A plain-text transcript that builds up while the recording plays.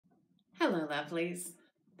Hello, lovelies.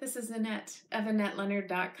 This is Annette of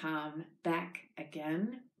AnnetteLeonard.com, back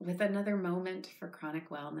again with another moment for chronic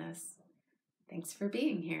wellness. Thanks for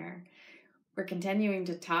being here. We're continuing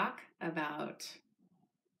to talk about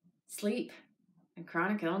sleep and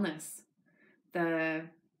chronic illness.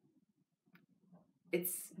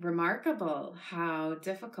 It's remarkable how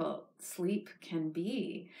difficult sleep can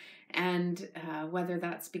be, and whether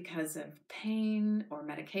that's because of pain or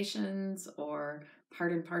medications or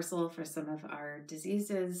part and parcel for some of our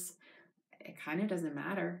diseases, it kind of doesn't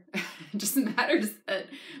matter. It just matters that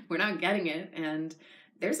we're not getting it, and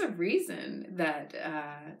there's a reason that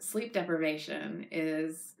sleep deprivation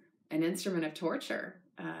is an instrument of torture.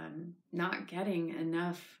 Not getting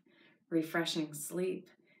enough refreshing sleep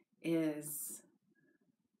is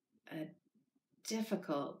a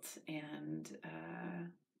difficult and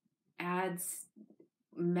adds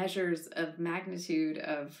measures of magnitude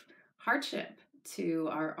of hardship to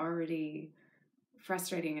our already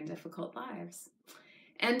frustrating and difficult lives.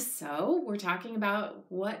 And so we're talking about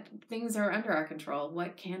what things are under our control,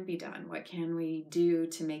 what can be done, what can we do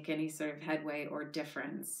to make any sort of headway or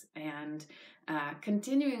difference, and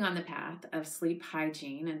continuing on the path of sleep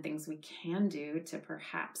hygiene and things we can do to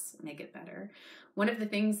perhaps make it better. One of the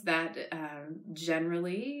things that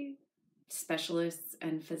generally specialists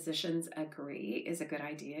and physicians agree is a good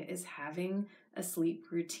idea is having a sleep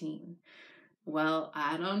routine. Well,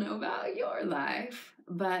 I don't know about your life,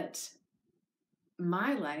 but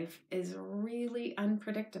my life is really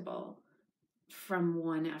unpredictable from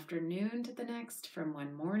one afternoon to the next, from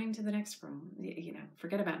one morning to the next, from,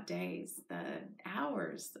 forget about days, the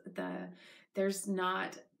hours, there's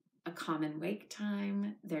not a common wake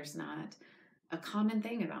time. There's not a common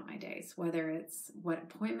thing about my days, whether it's what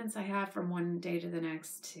appointments I have from one day to the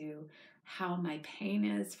next to how my pain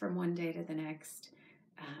is from one day to the next.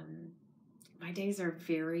 My days are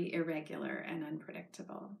very irregular and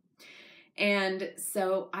unpredictable. And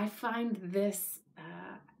so I find this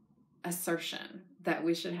assertion that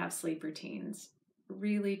we should have sleep routines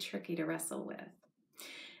really tricky to wrestle with.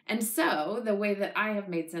 And so the way that I have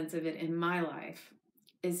made sense of it in my life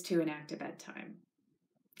is to enact a bedtime.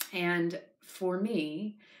 And for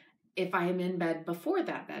me, if I am in bed before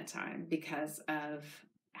that bedtime because of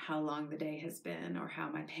how long the day has been or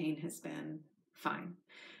how my pain has been, fine.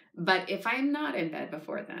 But if I'm not in bed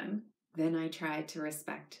before then I try to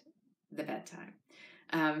respect the bedtime.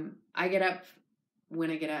 I get up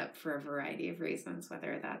when I get up for a variety of reasons,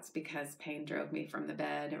 whether that's because pain drove me from the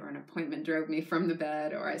bed or an appointment drove me from the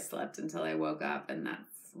bed or I slept until I woke up and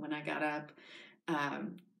that's when I got up.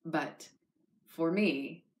 But for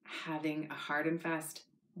me, having a hard and fast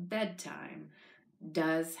bedtime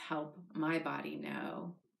does help my body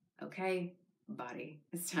know, okay, body,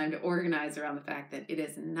 it's time to organize around the fact that it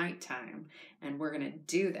is nighttime and we're going to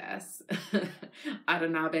do this.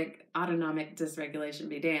 Autonomic dysregulation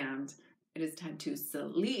be damned. It is time to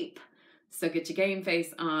sleep. So get your game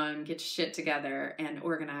face on, get your shit together, and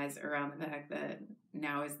organize around the fact that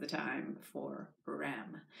now is the time for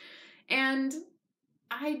REM. And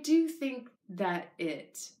I do think that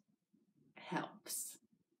it helps.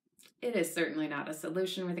 It is certainly not a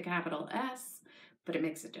solution with a capital S, but it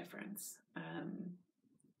makes a difference.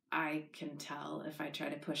 I can tell if I try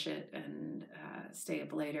to push it and stay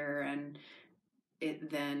up later, and it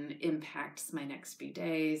then impacts my next few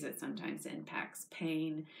days. It sometimes impacts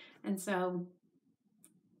pain. And so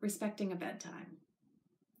respecting a bedtime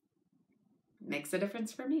makes a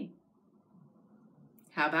difference for me.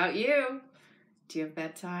 How about you? Do you have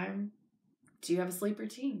bedtime? Do you have a sleep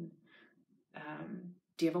routine?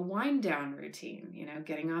 Do you have a wind down routine?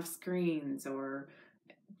 Getting off screens or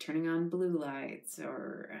turning on blue lights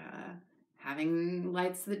or having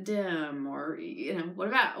lights that dim, or what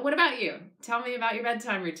about you? Tell me about your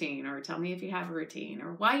bedtime routine, or tell me if you have a routine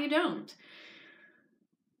or why you don't.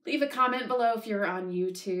 Leave a comment below if you're on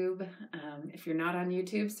YouTube. If you're not on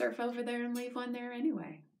YouTube, surf over there and leave one there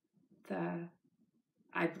anyway.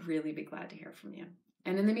 I'd really be glad to hear from you.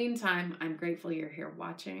 And in the meantime, I'm grateful you're here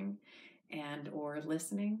watching and or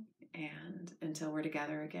listening. And until we're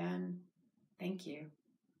together again, thank you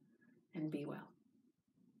and be well.